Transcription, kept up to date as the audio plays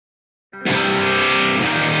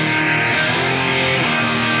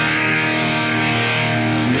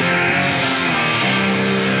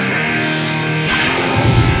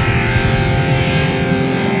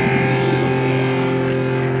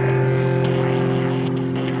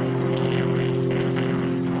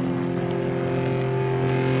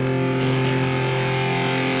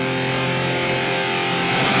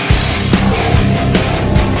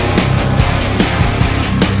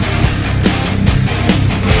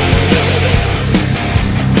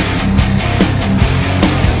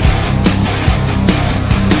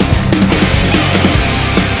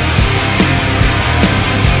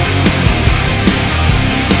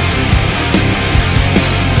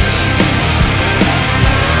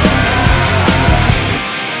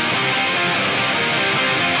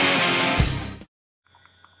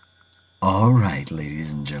Alright,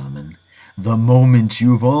 ladies and gentlemen, the moment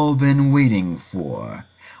you've all been waiting for.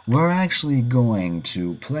 We're actually going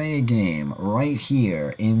to play a game right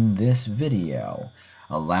here in this video,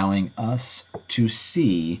 allowing us to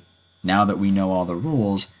see, now that we know all the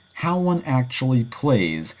rules, how one actually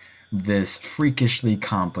plays this freakishly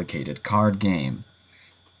complicated card game.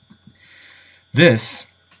 This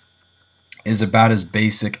is about as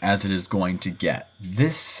basic as it is going to get.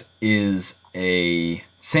 This is a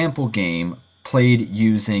sample game played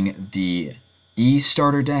using the E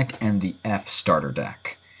starter deck and the F starter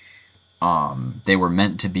deck. They were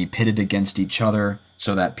meant to be pitted against each other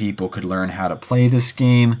so that people could learn how to play this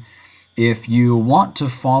game. If you want to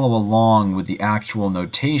follow along with the actual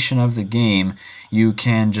notation of the game, you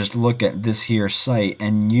can just look at this here site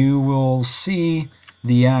and you will see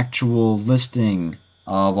the actual listing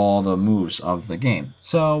of all the moves of the game.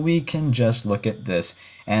 So we can just look at this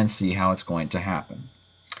and see how it's going to happen.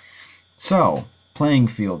 So, playing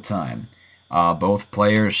field time. Both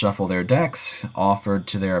players shuffle their decks, offered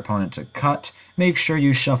to their opponent to cut. Make sure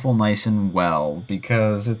you shuffle nice and well,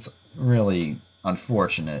 because it's really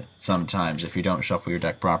unfortunate sometimes if you don't shuffle your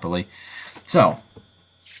deck properly. So,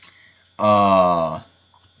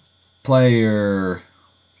 player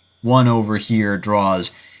 1 over here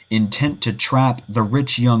draws Intent to Trap, the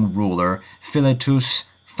Rich Young Ruler, Philetus,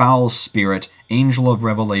 Foul Spirit, Angel of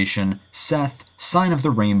Revelation, Seth, Sign of the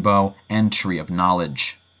Rainbow, and Tree of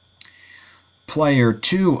Knowledge. Player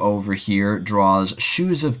 2 over here draws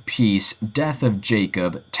Shoes of Peace, Death of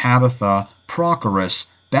Jacob, Tabitha, Prochorus,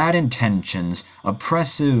 Bad Intentions,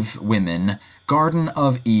 Oppressive Women, Garden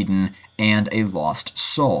of Eden, and a Lost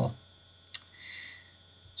Soul.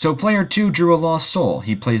 So player 2 drew a Lost Soul.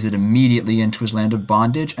 He plays it immediately into his Land of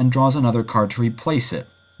Bondage and draws another card to replace it,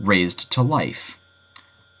 Raised to Life.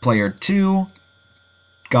 Player 2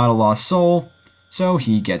 got a Lost Soul, so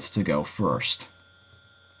he gets to go first.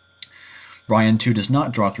 Ryan 2 does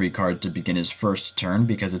not draw 3 cards to begin his first turn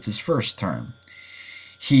because it's his first turn.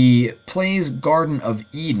 He plays Garden of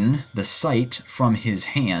Eden, the site, from his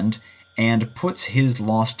hand and puts his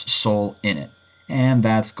Lost Soul in it. And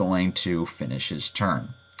that's going to finish his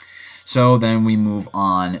turn. So then we move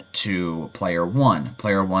on to player 1.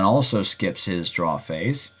 Player 1 also skips his draw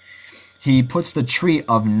phase. He puts the Tree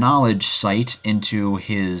of Knowledge site into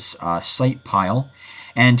his site pile,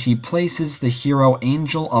 and he places the hero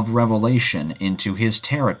Angel of Revelation into his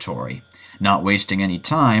territory, not wasting any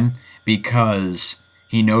time because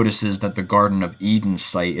he notices that the Garden of Eden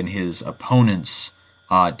site in his opponent's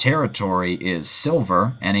territory is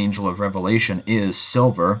silver, and Angel of Revelation is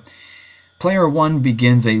silver. Player 1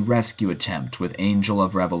 begins a rescue attempt with Angel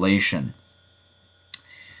of Revelation.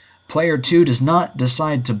 Player 2 does not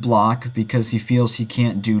decide to block because he feels he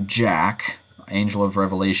can't do jack. Angel of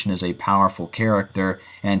Revelation is a powerful character,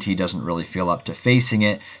 and he doesn't really feel up to facing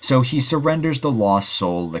it, so he surrenders the Lost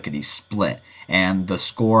Soul lickety-split, and the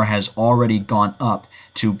score has already gone up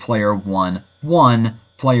to player 1, 1,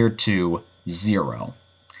 player 2, 0.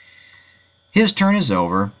 His turn is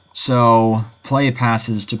over, so play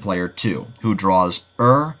passes to player 2, who draws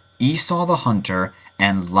Esau the Hunter,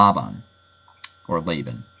 and Laban, or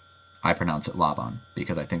Laban. I pronounce it Laban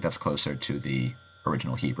because I think that's closer to the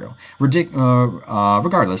original Hebrew.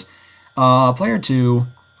 Regardless, player 2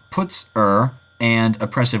 puts and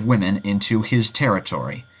Oppressive Women into his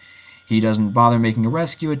territory. He doesn't bother making a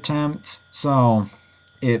rescue attempt, so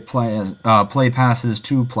it play passes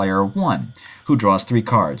to player 1, who draws 3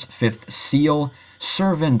 cards: Fifth Seal,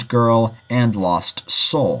 Servant Girl, and Lost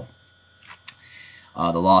Soul.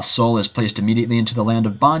 The Lost Soul is placed immediately into the Land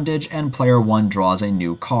of Bondage, and player 1 draws a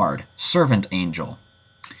new card, Servant Angel.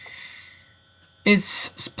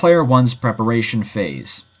 It's player 1's preparation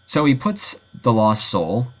phase, so he puts the Lost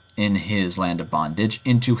Soul in his Land of Bondage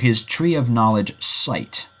into his Tree of Knowledge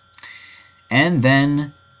site. And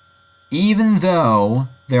then, even though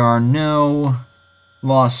there are no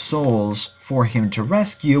Lost Souls for him to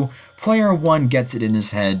rescue, player 1 gets it in his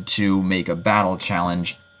head to make a battle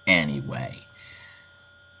challenge anyway.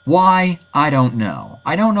 Why? I don't know.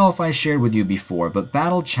 I don't know if I shared with you before, but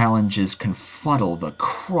battle challenges confuddle the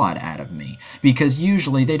crud out of me, because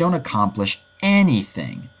usually they don't accomplish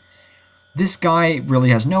anything. This guy really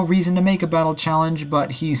has no reason to make a battle challenge,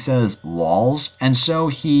 but he says lols, and so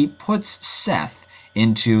he puts Seth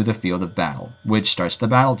into the field of battle, which starts the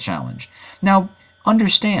battle challenge. Now,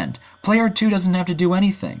 understand, player 2 doesn't have to do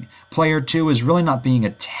anything. Player 2 is really not being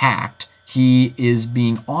attacked. He is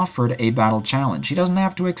being offered a battle challenge. He doesn't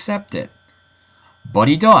have to accept it. But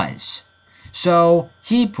he does. So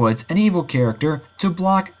he puts an evil character to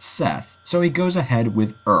block Seth. So he goes ahead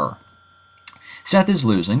with Seth is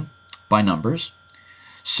losing by numbers.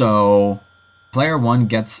 So Player 1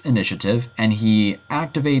 gets initiative, and he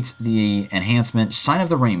activates the enhancement Sign of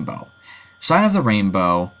the Rainbow. Sign of the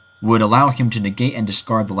Rainbow would allow him to negate and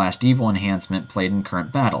discard the last evil enhancement played in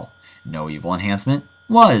current battle. No evil enhancement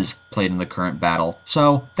was played in the current battle,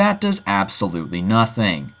 so that does absolutely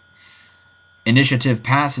nothing. Initiative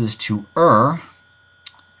passes to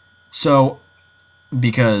so,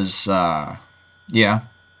 because, yeah.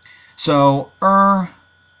 So,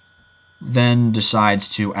 then decides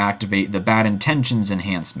to activate the Bad Intentions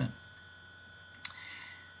enhancement,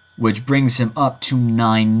 which brings him up to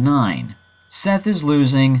 9-9. Seth is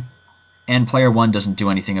losing, and player 1 doesn't do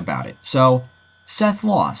anything about it. So, Seth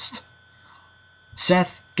lost.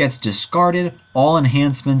 Seth gets discarded, all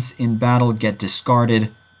enhancements in battle get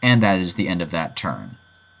discarded, and that is the end of that turn.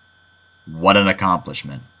 What an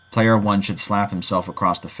accomplishment. Player 1 should slap himself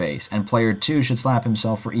across the face, and player 2 should slap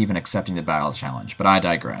himself for even accepting the battle challenge, but I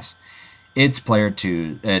digress. It's player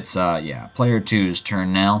 2's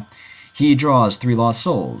turn now. He draws 3 Lost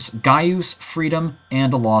Souls, Gaius, Freedom,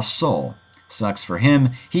 and a Lost Soul. Sucks for him.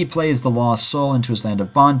 He plays the Lost Soul into his Land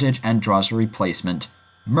of Bondage and draws a replacement,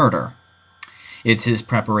 Murder. It's his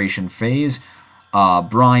preparation phase.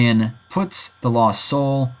 Brian puts the Lost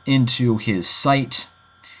Soul into his sight,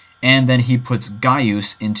 and then he puts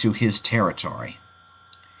Gaius into his territory.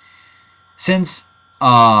 Since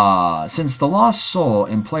the Lost Soul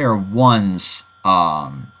in player 1's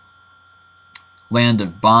Land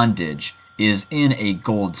of Bondage is in a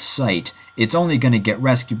gold site, it's only going to get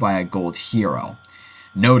rescued by a gold hero.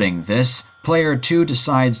 Noting this, player 2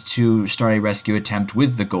 decides to start a rescue attempt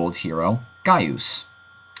with the gold hero, Gaius.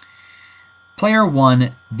 Player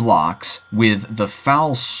 1 blocks with the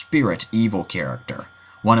Foul Spirit evil character.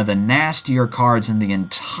 One of the nastier cards in the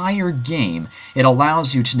entire game. It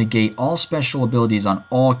allows you to negate all special abilities on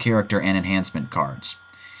all character and enhancement cards.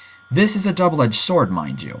 This is a double-edged sword,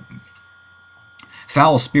 mind you.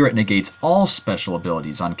 Foul Spirit negates all special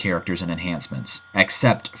abilities on characters and enhancements,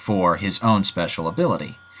 except for his own special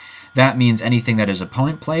ability. That means anything that his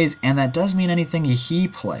opponent plays, and that does mean anything he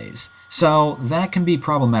plays. So that can be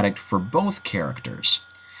problematic for both characters.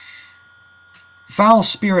 Foul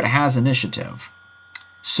Spirit has initiative.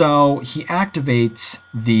 So he activates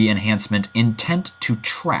the enhancement Intent to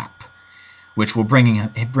Trap, which will bring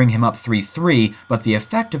him up 3-3, but the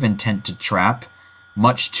effect of Intent to Trap,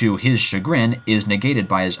 much to his chagrin, is negated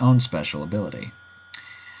by his own special ability.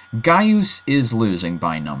 Gaius is losing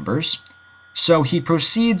by numbers, so he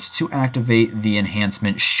proceeds to activate the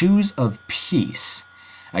enhancement Shoes of Peace.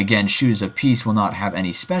 Again, Shoes of Peace will not have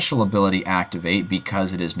any special ability activate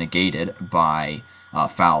because it is negated by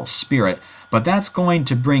Foul Spirit, but that's going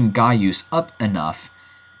to bring Gaius up enough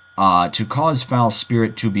to cause Foul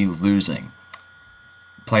Spirit to be losing.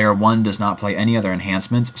 Player 1 does not play any other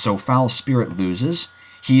enhancements, so Foul Spirit loses.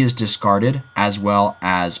 He is discarded, as well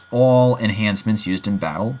as all enhancements used in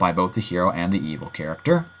battle by both the hero and the evil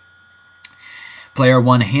character. Player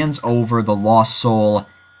 1 hands over the Lost Soul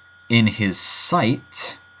in his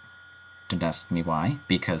sight. Don't ask me why,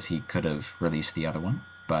 because he could have released the other one,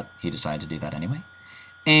 but he decided to do that anyway.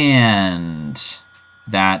 And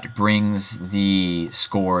that brings the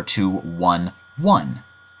score to 1-1.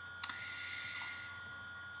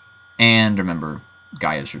 And remember,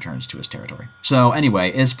 Gaius returns to his territory. So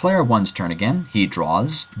anyway, it's player 1's turn again. He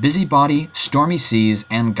draws Busybody, Stormy Seas,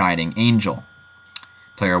 and Guiding Angel.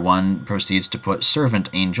 Player 1 proceeds to put Servant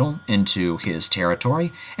Angel into his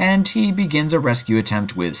territory, and he begins a rescue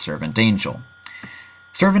attempt with Servant Angel.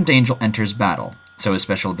 Servant Angel enters battle, so his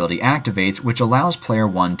special ability activates, which allows player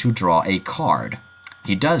 1 to draw a card.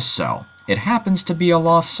 He does so. It happens to be a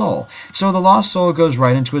Lost Soul, so the Lost Soul goes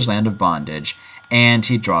right into his Land of Bondage, and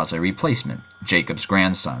he draws a replacement, Jacob's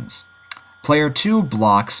Grandsons. Player 2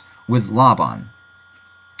 blocks with Laban.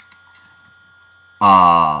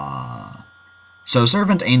 So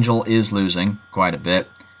Servant Angel is losing quite a bit,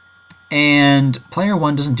 and player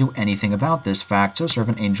 1 doesn't do anything about this fact, so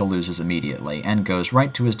Servant Angel loses immediately and goes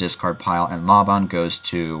right to his discard pile, and Laban goes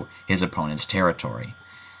to his opponent's territory.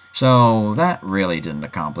 So that really didn't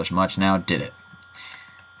accomplish much now, did it?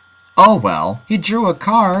 Oh well, he drew a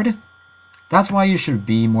card. That's why you should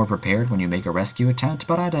be more prepared when you make a rescue attempt,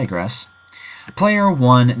 but I digress. Player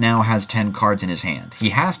 1 now has 10 cards in his hand. He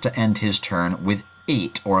has to end his turn with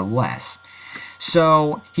 8 or less.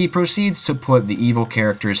 So he proceeds to put the evil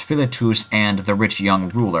characters Philetus and the rich young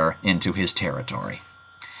ruler into his territory.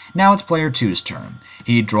 Now it's player 2's turn.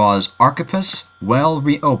 He draws Archippus, Well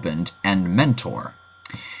Reopened, and Mentor.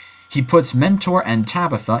 He puts Mentor and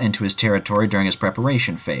Tabitha into his territory during his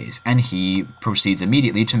preparation phase, and he proceeds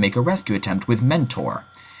immediately to make a rescue attempt with Mentor.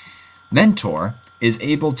 Mentor is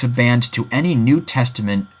able to band to any New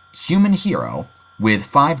Testament human hero with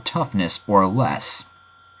 5 toughness or less.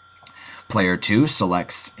 Player 2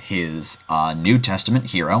 selects his New Testament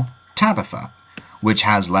hero, Tabitha, which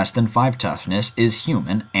has less than 5 toughness, is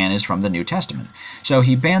human, and is from the New Testament. So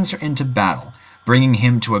he bands her into battle, bringing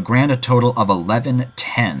him to a grand total of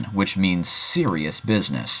 11-10, which means serious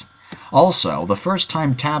business. Also, the first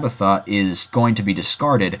time Tabitha is going to be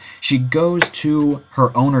discarded, she goes to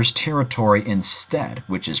her owner's territory instead,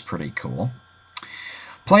 which is pretty cool.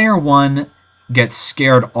 Player 1 gets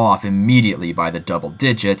scared off immediately by the double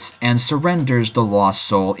digits and surrenders the lost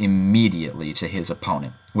soul immediately to his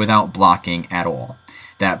opponent, without blocking at all.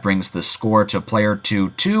 That brings the score to player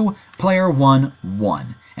 2 2, player 1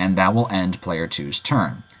 1, and that will end player 2's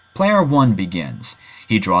turn. Player 1 begins.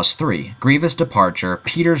 He draws 3, Grievous Departure,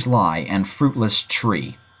 Peter's Lie, and Fruitless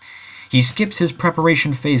Tree. He skips his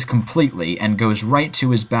preparation phase completely and goes right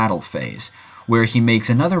to his battle phase, where he makes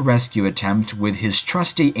another rescue attempt with his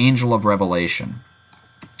trusty Angel of Revelation.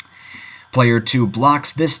 Player 2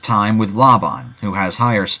 blocks this time with Laban, who has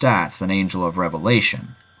higher stats than Angel of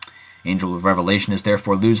Revelation. Angel of Revelation is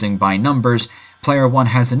therefore losing by numbers. Player 1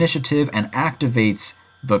 has initiative and activates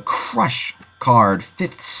the Crush card,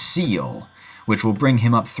 Fifth Seal, which will bring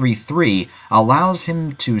him up 3-3, allows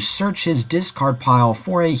him to search his discard pile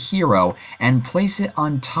for a hero and place it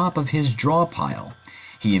on top of his draw pile.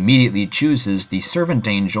 He immediately chooses the Servant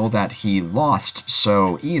Angel that he lost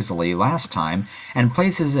so easily last time and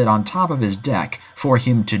places it on top of his deck for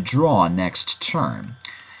him to draw next turn.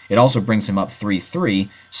 It also brings him up 3-3,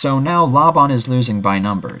 so now Laban is losing by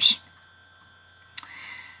numbers.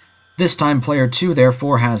 This time player 2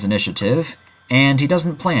 therefore has initiative, and he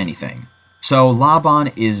doesn't play anything. So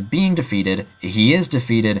Laban is being defeated, he is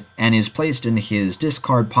defeated, and is placed in his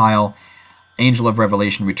discard pile. Angel of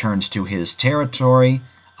Revelation returns to his territory,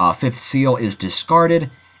 Fifth Seal is discarded,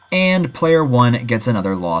 and player 1 gets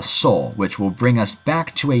another lost soul, which will bring us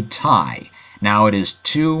back to a tie. Now it is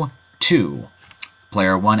 2-2.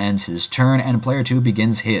 Player 1 ends his turn, and player 2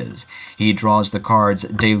 begins his. He draws the cards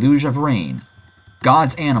Deluge of Rain,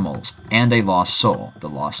 God's Animals, and a Lost Soul. The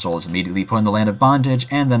Lost Soul is immediately put in the Land of Bondage,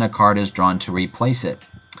 and then a card is drawn to replace it.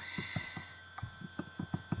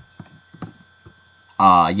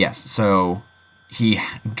 Yes, so he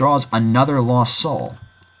draws another Lost Soul,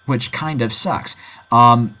 which kind of sucks.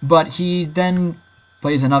 But he then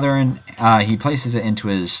plays another, and he places it into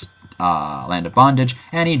his Land of Bondage,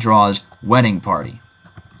 and he draws Wedding Party.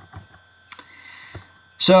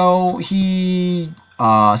 So he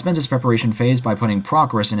spends his preparation phase by putting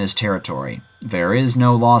Progress in his territory. There is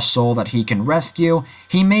no lost soul that he can rescue.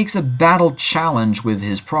 He makes a battle challenge with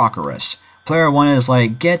his Progress. Player 1 is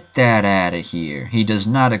like, get that out of here. He does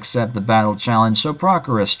not accept the battle challenge, so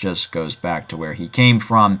Progress just goes back to where he came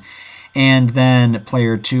from. And then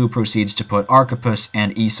player 2 proceeds to put Archippus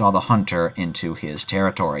and Esau the Hunter into his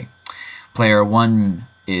territory. Player 1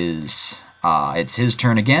 is... it's his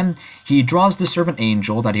turn again. He draws the Servant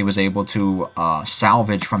Angel that he was able to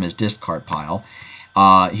salvage from his discard pile.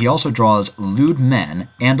 He also draws Lewd Men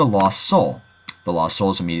and a Lost Soul. The Lost Soul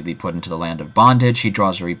is immediately put into the Land of Bondage. He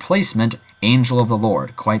draws a replacement, Angel of the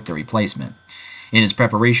Lord. Quite the replacement. In his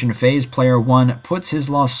preparation phase, player 1 puts his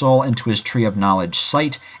Lost Soul into his Tree of Knowledge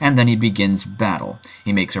site, and then he begins battle.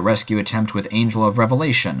 He makes a rescue attempt with Angel of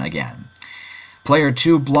Revelation again. Player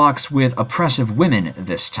 2 blocks with Oppressive Women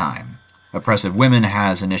this time. Oppressive Women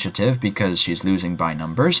has initiative because she's losing by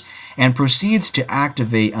numbers, and proceeds to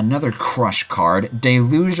activate another Crush card,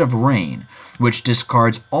 Deluge of Rain, which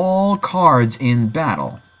discards all cards in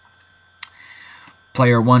battle.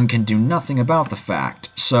 Player 1 can do nothing about the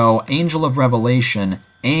fact, so Angel of Revelation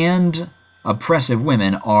and Oppressive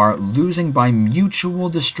Women are losing by mutual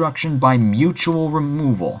destruction by mutual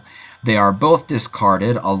removal. They are both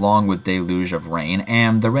discarded along with Deluge of Rain,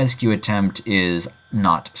 and the rescue attempt is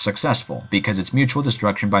not successful because it's mutual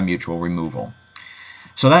destruction by mutual removal.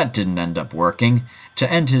 So that didn't end up working. To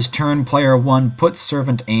end his turn, player 1 puts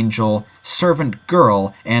Servant Angel, Servant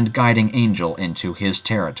Girl, and Guiding Angel into his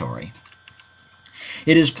territory.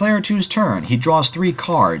 It is player 2's turn. He draws 3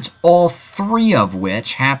 cards, all 3 of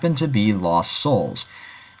which happen to be Lost Souls.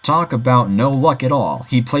 Talk about no luck at all.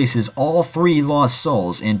 He places all 3 Lost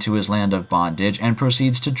Souls into his Land of Bondage and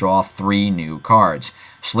proceeds to draw 3 new cards: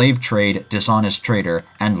 Slave Trade, Dishonest Trader,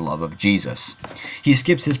 and Love of Jesus. He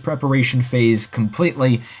skips his preparation phase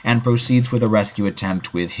completely and proceeds with a rescue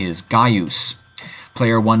attempt with his Gaius.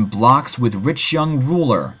 Player 1 blocks with Rich Young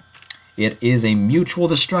Ruler. It is a mutual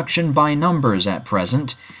destruction by numbers at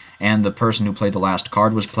present, and the person who played the last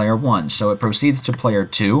card was player 1, so it proceeds to player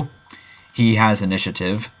 2. He has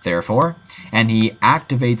initiative, therefore, and he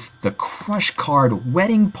activates the crush card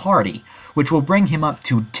Wedding Party, which will bring him up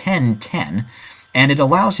to 10-10, and it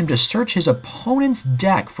allows him to search his opponent's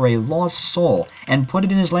deck for a lost soul and put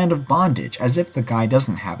it in his Land of Bondage, as if the guy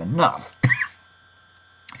doesn't have enough.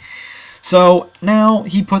 So now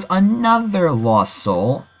he puts another lost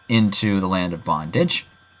soul into the Land of Bondage,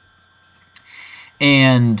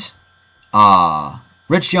 and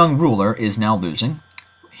Rich Young Ruler is now losing.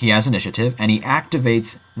 He has initiative, and he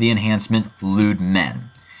activates the enhancement Lewd Men.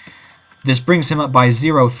 This brings him up by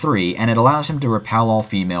 0-3, and it allows him to repel all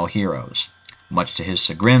female heroes. Much to his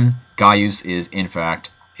chagrin, Gaius is in fact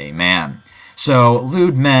a man. So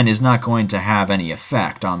Lewd Men is not going to have any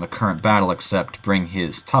effect on the current battle except bring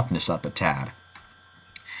his toughness up a tad.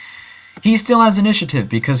 He still has initiative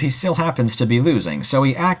because he still happens to be losing, so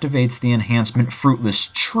he activates the enhancement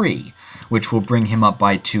Fruitless Tree, which will bring him up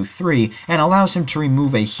by 2-3 and allows him to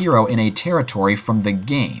remove a hero in a territory from the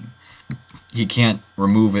game. He can't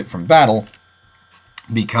remove it from battle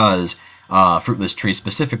because Fruitless Tree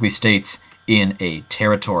specifically states in a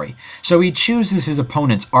territory. So he chooses his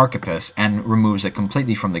opponent's Archippus and removes it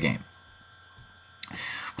completely from the game.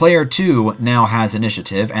 Player 2 now has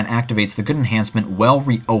initiative and activates the good enhancement Well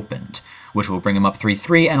Reopened, which will bring him up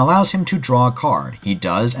 3-3 and allows him to draw a card. He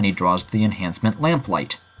does, and he draws the enhancement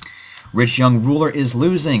Lamplight. Rich Young Ruler is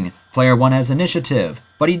losing. Player 1 has initiative,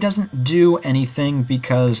 but he doesn't do anything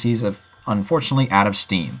because he's unfortunately out of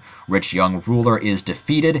steam. Rich Young Ruler is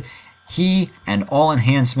defeated. He and all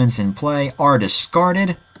enhancements in play are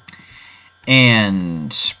discarded.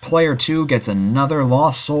 And player 2 gets another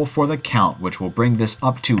lost soul for the count, which will bring this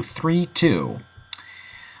up to 3-2.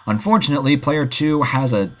 Unfortunately, player 2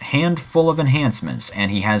 has a handful of enhancements, and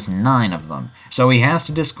he has 9 of them, so he has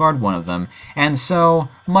to discard one of them, and so,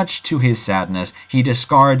 much to his sadness, he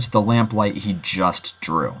discards the Lamplight he just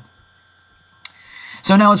drew.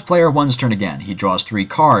 So now it's player 1's turn again. He draws 3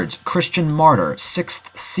 cards, Christian Martyr,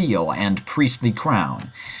 Sixth Seal, and Priestly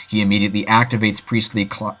Crown. He immediately activates Priestly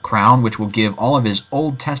Crown, which will give all of his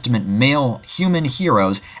Old Testament male human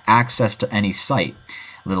heroes access to any site.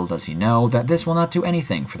 Little does he know that this will not do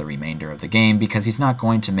anything for the remainder of the game because he's not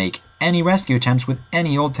going to make any rescue attempts with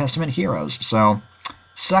any Old Testament heroes, so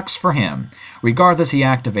sucks for him. Regardless, he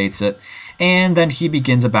activates it, and then he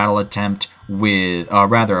begins a battle attempt with, a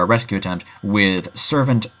rescue attempt with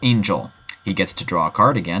Servant Angel. He gets to draw a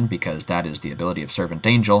card again because that is the ability of Servant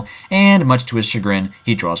Angel, and much to his chagrin,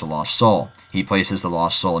 he draws a Lost Soul. He places the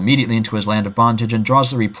Lost Soul immediately into his Land of Bondage and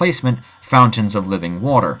draws the replacement Fountains of Living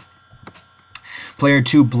Water. Player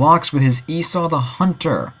 2 blocks with his Esau the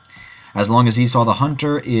Hunter. As long as Esau the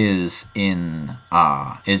Hunter is in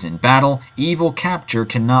battle, evil capture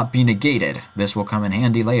cannot be negated. This will come in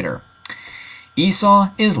handy later. Esau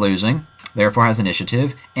is losing, therefore has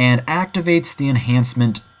initiative, and activates the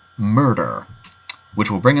enhancement Murder,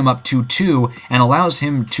 which will bring him up to 2 and allows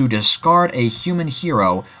him to discard a human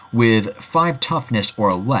hero with 5 toughness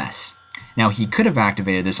or less. Now, he could have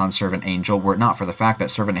activated this on Servant Angel were it not for the fact that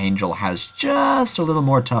Servant Angel has just a little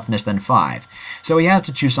more toughness than 5. So he has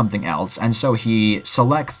to choose something else, and so he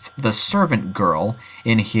selects the Servant Girl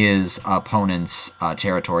in his opponent's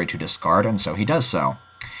territory to discard, and so he does so.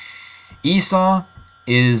 Esau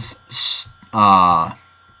is now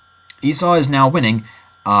winning.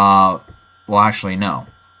 Well, actually, no.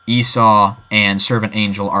 Esau and Servant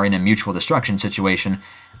Angel are in a mutual destruction situation,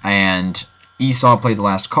 and Esau played the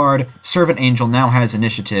last card. Servant Angel now has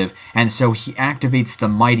initiative, and so he activates the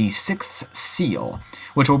mighty Sixth Seal,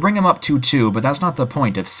 which will bring him up to 2, but that's not the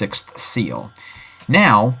point of Sixth Seal.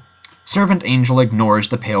 Now, Servant Angel ignores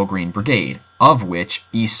the Pale Green Brigade, of which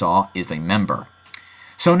Esau is a member.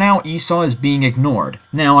 So now Esau is being ignored.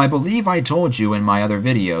 Now, I believe I told you in my other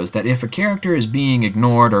videos that if a character is being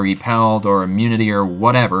ignored or repelled or immunity or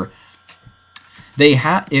whatever,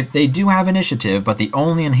 if they do have initiative, but the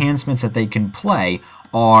only enhancements that they can play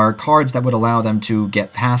are cards that would allow them to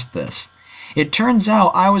get past this. It turns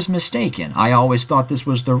out I was mistaken. I always thought this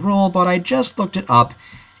was the rule, but I just looked it up.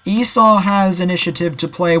 Esau has initiative to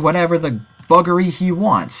play whatever the buggery he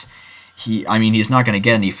wants. He's not going to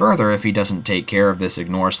get any further if he doesn't take care of this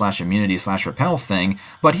ignore/immunity/repel thing,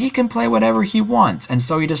 but he can play whatever he wants, and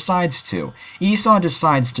so he decides to. Esau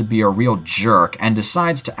decides to be a real jerk and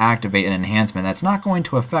decides to activate an enhancement that's not going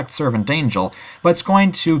to affect Servant Angel, but it's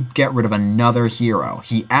going to get rid of another hero.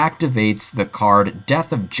 He activates the card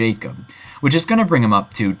Death of Jacob, which is going to bring him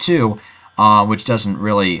up to 2,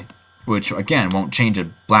 which again won't change a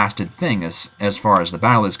blasted thing as far as the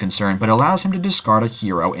battle is concerned, but allows him to discard a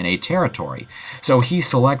hero in a territory. So he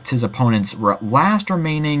selects his opponent's last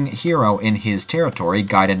remaining hero in his territory,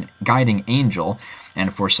 Guiding Angel,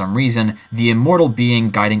 and for some reason, the immortal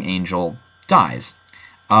being Guiding Angel dies.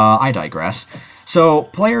 I digress. So,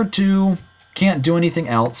 player 2 can't do anything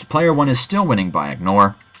else. Player 1 is still winning by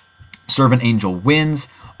ignore. Servant Angel wins.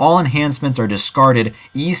 All enhancements are discarded.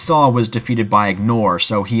 Esau was defeated by ignore,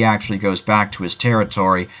 so he actually goes back to his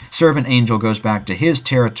territory. Servant Angel goes back to his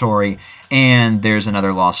territory, and there's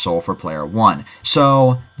another lost soul for player 1.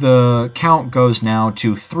 So the count goes now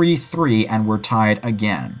to 3-3, and we're tied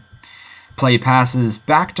again. Play passes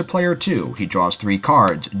back to player 2. He draws 3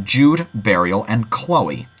 cards, Jude, Burial, and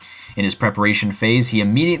Chloe. In his preparation phase, he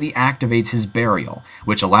immediately activates his Burial,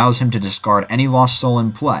 which allows him to discard any lost soul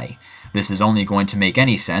in play. This is only going to make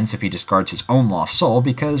any sense if he discards his own lost soul,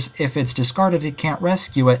 because if it's discarded, he can't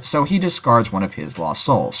rescue it, so he discards one of his lost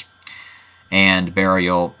souls. And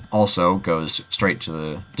Burial also goes straight to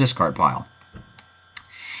the discard pile.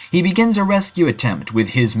 He begins a rescue attempt with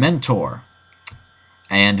his Mentor.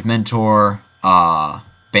 And Mentor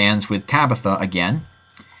bands with Tabitha again.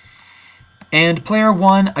 And player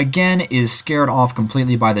 1, again, is scared off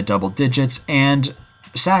completely by the double digits, and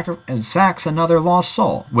sacks another lost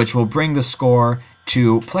soul, which will bring the score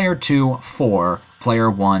to player 2 4,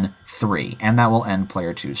 player 1 3, and that will end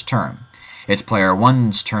player 2's turn. It's player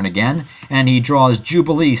 1's turn again, and he draws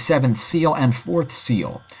Jubilee, 7th seal, and 4th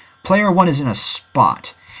seal. Player 1 is in a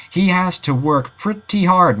spot. He has to work pretty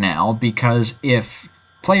hard now, because if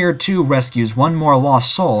player 2 rescues one more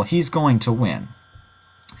lost soul, he's going to win.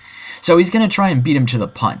 So he's going to try and beat him to the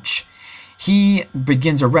punch. He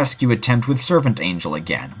begins a rescue attempt with Servant Angel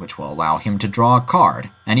again, which will allow him to draw a card,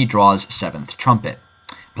 and he draws 7th Trumpet.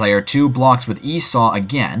 Player 2 blocks with Esau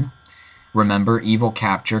again. Remember, evil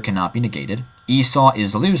capture cannot be negated. Esau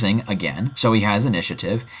is losing again, so he has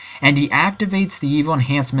initiative, and he activates the evil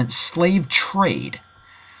enhancement Slave Trade.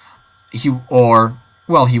 He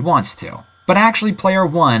wants to. But actually, player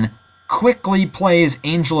 1 quickly plays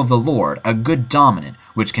Angel of the Lord, a good dominant,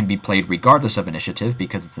 which can be played regardless of initiative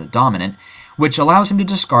because it's a dominant, which allows him to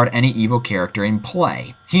discard any evil character in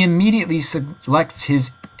play. He immediately selects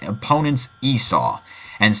his opponent's Esau,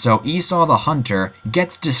 and so Esau the Hunter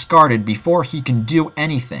gets discarded before he can do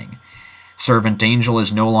anything. Servant Angel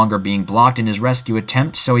is no longer being blocked in his rescue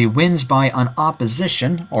attempt, so he wins by an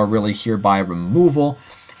opposition, or really here by removal,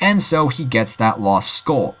 and so he gets that lost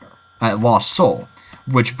soul,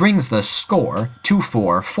 which brings the score to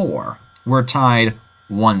 4-4. We're tied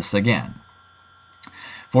once again.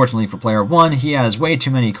 Fortunately for player 1, he has way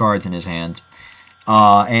too many cards in his hand,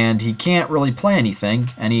 and he can't really play anything,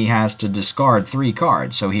 and he has to discard 3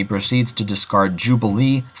 cards, so he proceeds to discard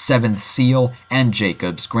Jubilee, 7th Seal, and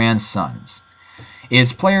Jacob's Grandsons.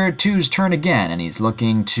 It's player 2's turn again, and he's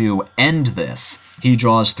looking to end this. He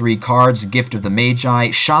draws 3 cards, Gift of the Magi,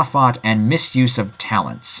 Shaphat, and Misuse of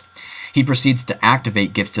Talents. He proceeds to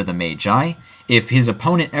activate Gifts of the Magi. If his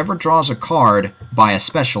opponent ever draws a card by a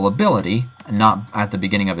special ability, not at the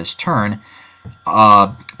beginning of his turn,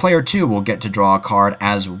 player 2 will get to draw a card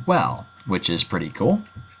as well, which is pretty cool.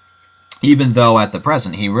 Even though at the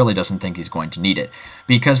present he really doesn't think he's going to need it,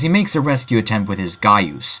 because he makes a rescue attempt with his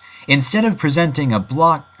Gaius. Instead of presenting a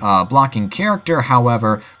blocking character,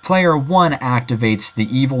 however, player 1 activates the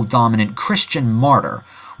evil dominant Christian Martyr,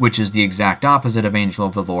 which is the exact opposite of Angel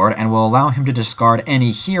of the Lord, and will allow him to discard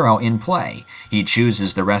any hero in play. He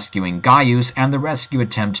chooses the rescuing Gaius, and the rescue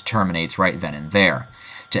attempt terminates right then and there.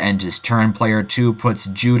 To end his turn, player 2 puts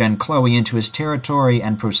Jude and Chloe into his territory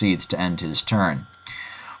and proceeds to end his turn.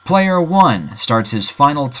 Player 1 starts his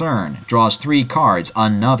final turn, draws 3 cards,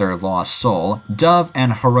 another lost soul, Dove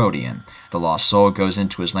and Herodian. The lost soul goes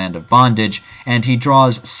into his land of bondage, and he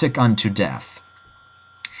draws Sick Unto Death.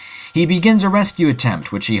 He begins a rescue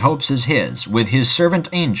attempt, which he hopes is his, with his Servant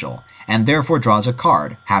Angel, and therefore draws a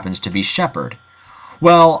card, happens to be Shepherd.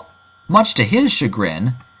 Well, much to his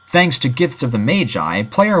chagrin, thanks to Gifts of the Magi,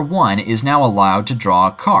 player 1 is now allowed to draw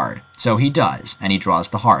a card, so he does, and he draws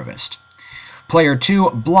the Harvest. Player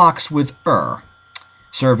 2 blocks with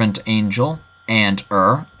Servant Angel and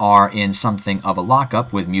are in something of a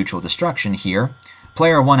lockup with mutual destruction here.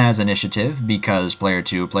 Player 1 has initiative because player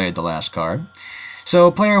 2 played the last card.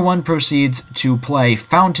 So player 1 proceeds to play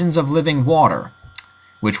Fountains of Living Water,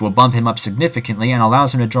 which will bump him up significantly and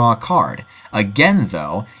allows him to draw a card. Again,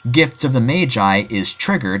 though, Gifts of the Magi is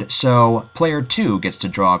triggered, so player 2 gets to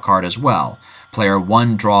draw a card as well. Player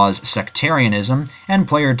 1 draws Sectarianism, and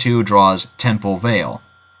player 2 draws Temple Veil.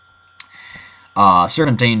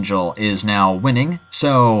 Servant Angel is now winning,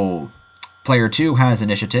 so player 2 has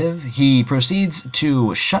initiative. He proceeds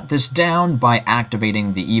to shut this down by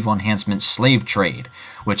activating the evil enhancement Slave Trade,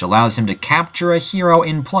 which allows him to capture a hero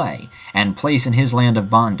in play and place in his land of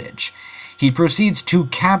bondage. he proceeds to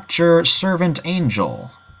capture Servant Angel.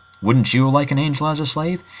 Wouldn't you like an angel as a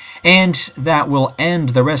slave? And that will end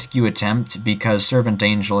the rescue attempt because Servant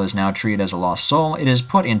Angel is now treated as a lost soul. It is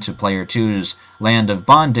put into player 2's land of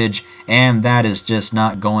bondage, and that is just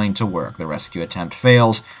not going to work. The rescue attempt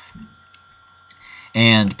fails,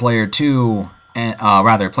 and player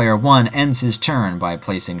 1 ends his turn by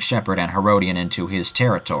placing Shepard and Herodian into his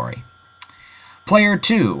territory. Player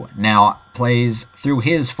 2 now plays through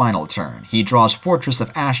his final turn. He draws Fortress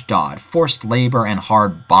of Ashdod, Forced Labor, and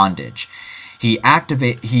Hard Bondage. He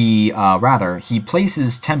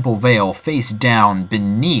places Temple Vale face down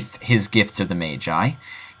beneath his Gifts of the Magi.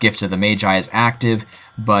 Gifts of the Magi is active,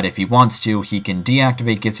 but if he wants to, he can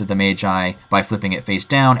deactivate Gifts of the Magi by flipping it face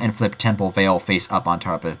down and flip Temple Vale face up on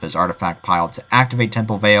top of his artifact pile to activate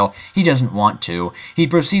Temple Vale. He doesn't want to. He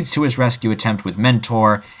proceeds to his rescue attempt with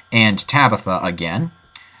Mentor and Tabitha again.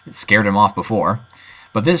 It scared him off before.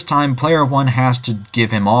 But this time, player 1 has to give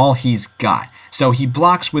him all he's got. So he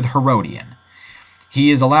blocks with Herodian. He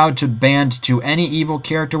is allowed to band to any evil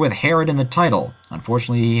character with Herod in the title.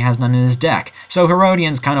 Unfortunately, he has none in his deck, so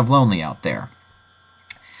Herodian's kind of lonely out there.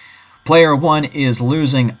 Player 1 is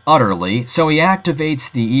losing utterly, so he activates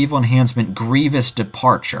the evil enhancement Grievous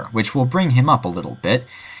Departure, which will bring him up a little bit.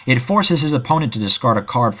 It forces his opponent to discard a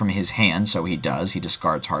card from his hand, so he does. He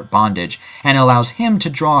discards Hard Bondage, and allows him to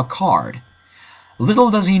draw a card. Little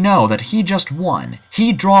does he know that he just won.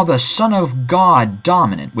 He draw the Son of God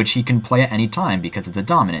Dominant, which he can play at any time because it's a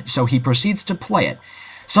dominant, so he proceeds to play it.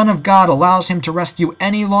 Son of God allows him to rescue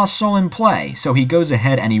any lost soul in play, so he goes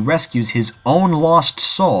ahead and he rescues his own lost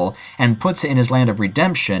soul and puts it in his Land of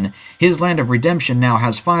Redemption. His Land of Redemption now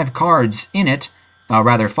has 5 cards in it,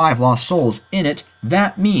 5 lost souls in it.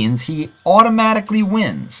 That means he automatically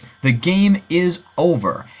wins. The game is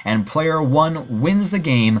over, and player 1 wins the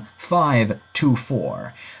game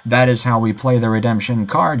 5-4. That is how we play the Redemption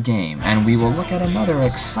card game, and we will look at another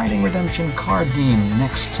exciting Redemption card game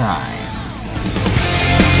next time.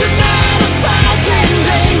 Tonight, a thousand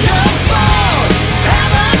angels.